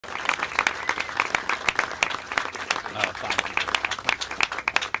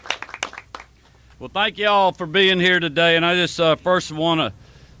Well, thank you all for being here today, and I just first want to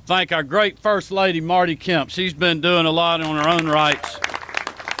thank our great First Lady, Marty Kemp. She's been doing a lot on her own rights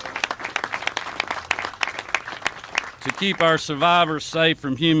to keep our survivors safe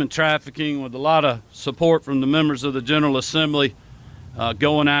from human trafficking, with a lot of support from the members of the General Assembly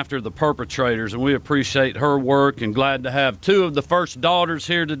going after the perpetrators, and we appreciate her work and glad to have two of the first daughters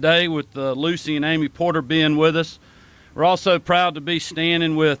here today, with Lucy and Amy Porter being with us. We're also proud to be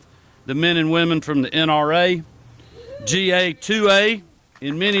standing with the men and women from the NRA, GA2A,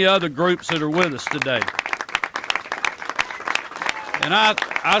 and many other groups that are with us today. And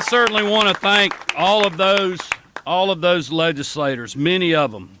I certainly want to thank all of those legislators, many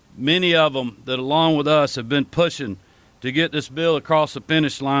of them that along with us have been pushing to get this bill across the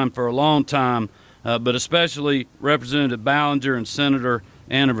finish line for a long time, but especially Representative Ballinger and Senator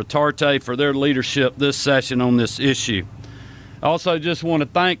Anna Vitarte for their leadership this session on this issue. I also just want to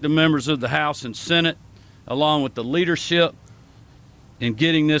thank the members of the House and Senate, along with the leadership in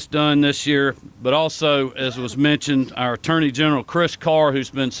getting this done this year, but also, as was mentioned, our Attorney General Chris Carr, who's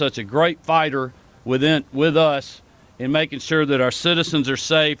been such a great fighter with us in making sure that our citizens are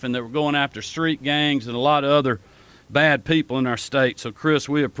safe and that we're going after street gangs and a lot of other bad people in our state. So, Chris,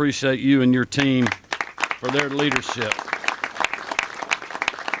 we appreciate you and your team for their leadership.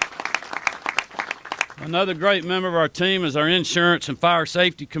 Another great member of our team is our Insurance and Fire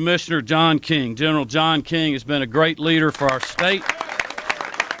Safety Commissioner, John King. General John King has been a great leader for our state.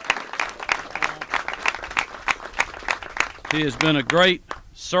 He has been a great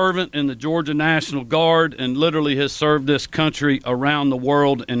servant in the Georgia National Guard and literally has served this country around the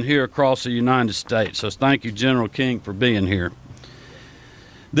world and here across the United States. So thank you, General King, for being here.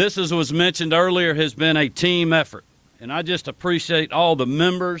 This, as was mentioned earlier, has been a team effort. And I just appreciate all the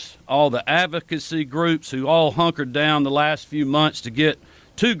members, all the advocacy groups who all hunkered down the last few months to get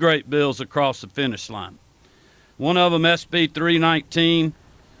two great bills across the finish line. One of them, SB 319,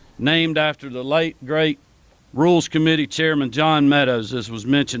 named after the late, great Rules Committee Chairman John Meadows, as was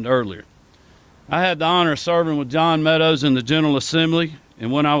mentioned earlier. I had the honor of serving with John Meadows in the General Assembly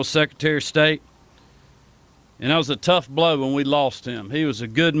and when I was Secretary of State. And that was a tough blow when we lost him. He was a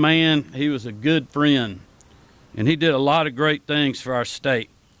good man. He was a good friend. And he did a lot of great things for our state.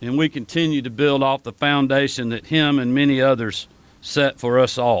 And we continue to build off the foundation that him and many others set for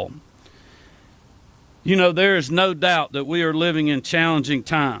us all. You know, there is no doubt that we are living in challenging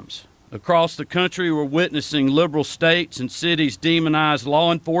times. Across the country, we're witnessing liberal states and cities demonize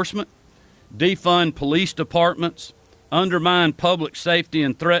law enforcement, defund police departments, undermine public safety,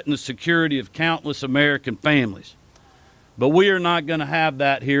 and threaten the security of countless American families. But we are not going to have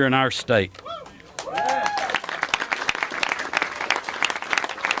that here in our state.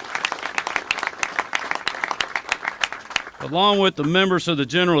 Along with the members of the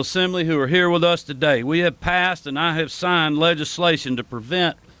General Assembly who are here with us today, we have passed and I have signed legislation to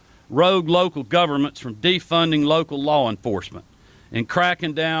prevent rogue local governments from defunding local law enforcement and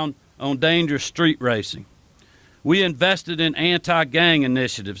cracking down on dangerous street racing. We invested in anti-gang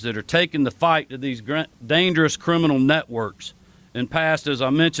initiatives that are taking the fight to these dangerous criminal networks and passed, as I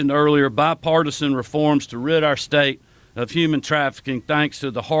mentioned earlier, bipartisan reforms to rid our state of human trafficking, thanks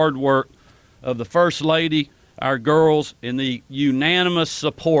to the hard work of the First Lady, our girls, and the unanimous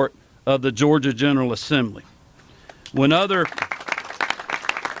support of the Georgia General Assembly. When other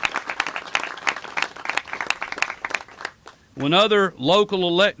local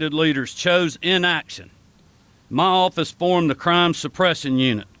elected leaders chose inaction, my office formed the Crime Suppression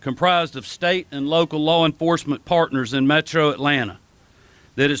Unit, comprised of state and local law enforcement partners in Metro Atlanta,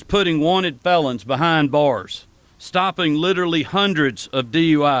 that is putting wanted felons behind bars, stopping literally hundreds of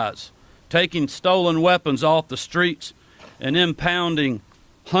DUIs, taking stolen weapons off the streets, and impounding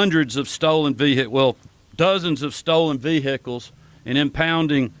dozens of stolen vehicles, and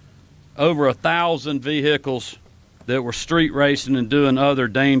impounding over 1,000 vehicles that were street racing and doing other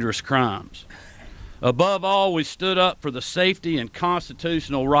dangerous crimes. Above all, we stood up for the safety and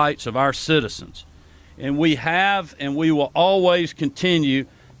constitutional rights of our citizens. And we have and we will always continue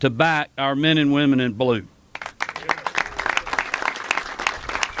to back our men and women in blue.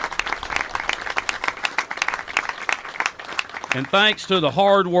 And thanks to the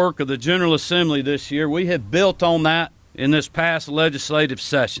hard work of the General Assembly this year, we have built on that in this past legislative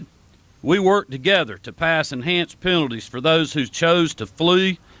session. We worked together to pass enhanced penalties for those who chose to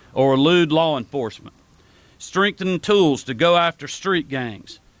flee or elude law enforcement, strengthened tools to go after street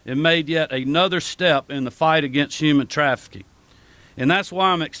gangs, and made yet another step in the fight against human trafficking. And that's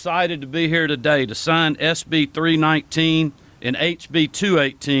why I'm excited to be here today to sign SB 319 and HB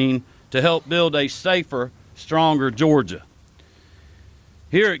 218 to help build a safer, stronger Georgia.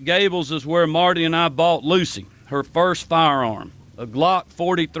 Here at Gables is where Marty and I bought Lucy her first firearm, a Glock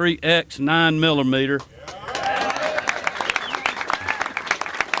 43X 9mm.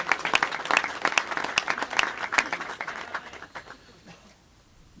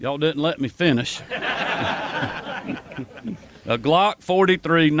 Y'all didn't let me finish. A Glock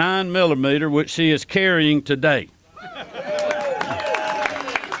 43 9mm, which she is carrying today.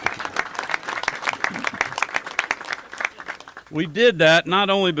 We did that not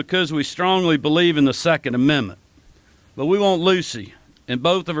only because we strongly believe in the Second Amendment, but we want Lucy and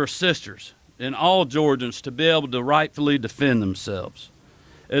both of her sisters and all Georgians to be able to rightfully defend themselves.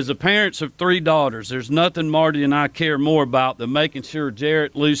 As the parents of 3 daughters, there's nothing Marty and I care more about than making sure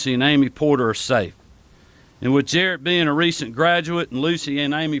Jarrett, Lucy, and Amy Porter are safe. And with Jarrett being a recent graduate and Lucy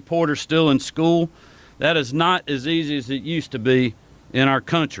and Amy Porter still in school, that is not as easy as it used to be in our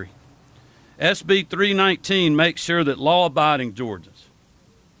country. SB 319 makes sure that law-abiding Georgians,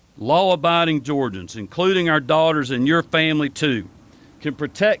 including our daughters and your family too, can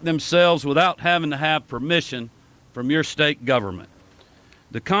protect themselves without having to have permission from your state government.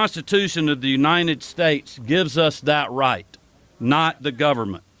 The Constitution of the United States gives us that right, not the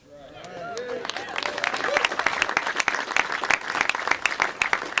government.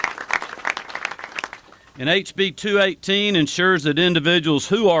 And HB 218 ensures that individuals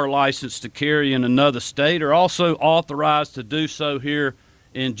who are licensed to carry in another state are also authorized to do so here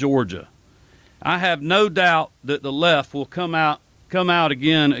in Georgia. I have no doubt that the left will come out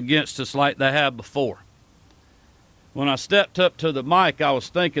again against us like they have before. When I stepped up to the mic, I was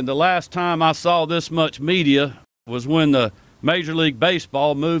thinking the last time I saw this much media was when the Major League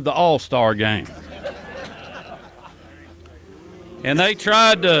Baseball moved the All-Star game. And they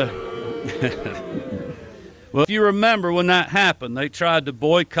tried to... Well, if you remember when that happened, they tried to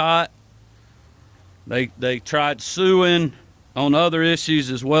boycott. They tried suing on other issues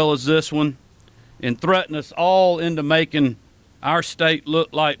as well as this one and threatened us all into making our state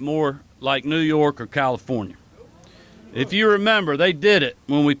look like more like New York or California. If you remember, they did it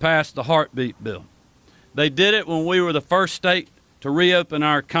when we passed the heartbeat bill. They did it when we were the first state to reopen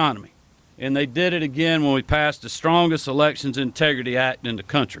our economy. And they did it again when we passed the strongest Elections Integrity Act in the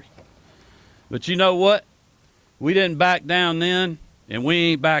country. But you know what? We didn't back down then, and we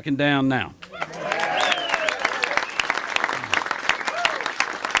ain't backing down now.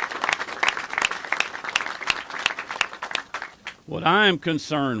 What I am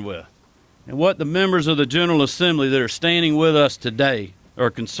concerned with, and what the members of the General Assembly that are standing with us today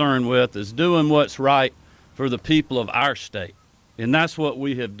are concerned with, is doing what's right for the people of our state. And that's what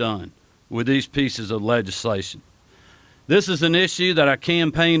we have done with these pieces of legislation. This is an issue that I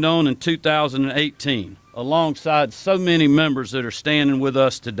campaigned on in 2018. Alongside so many members that are standing with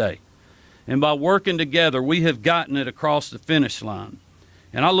us today. And by working together, we have gotten it across the finish line.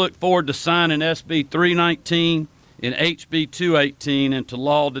 And I look forward to signing SB 319 and HB 218 into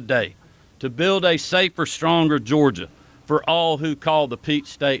law today to build a safer, stronger Georgia for all who call the Peach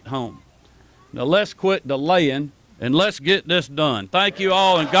State home. Now let's quit delaying and let's get this done. Thank you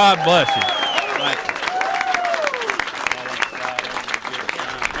all, and God bless you. Thank you.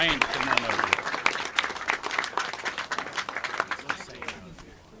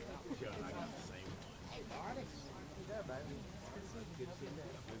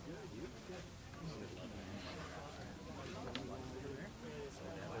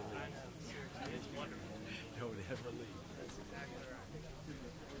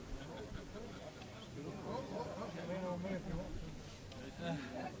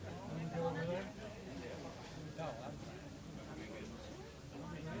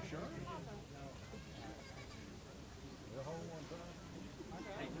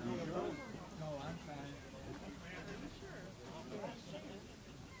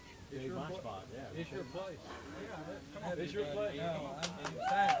 My spot, yeah. It's your place. Yeah, it's your place. No, I'm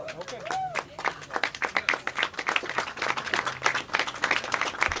fine. Okay.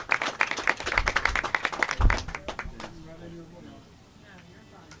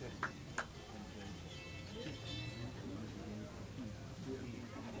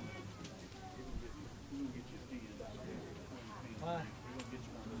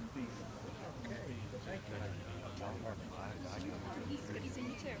 He's in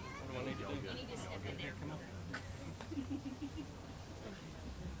you too. What do I need to do? You need to step in there. Come on.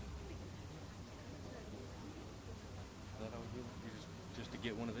 Just to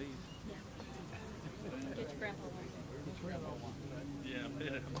get one of these. Yeah. Get your grandpa one. Get your grandpa one. Yeah, I bet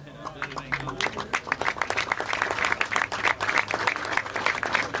it ain't good.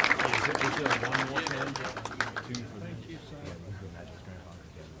 Is it one more pen?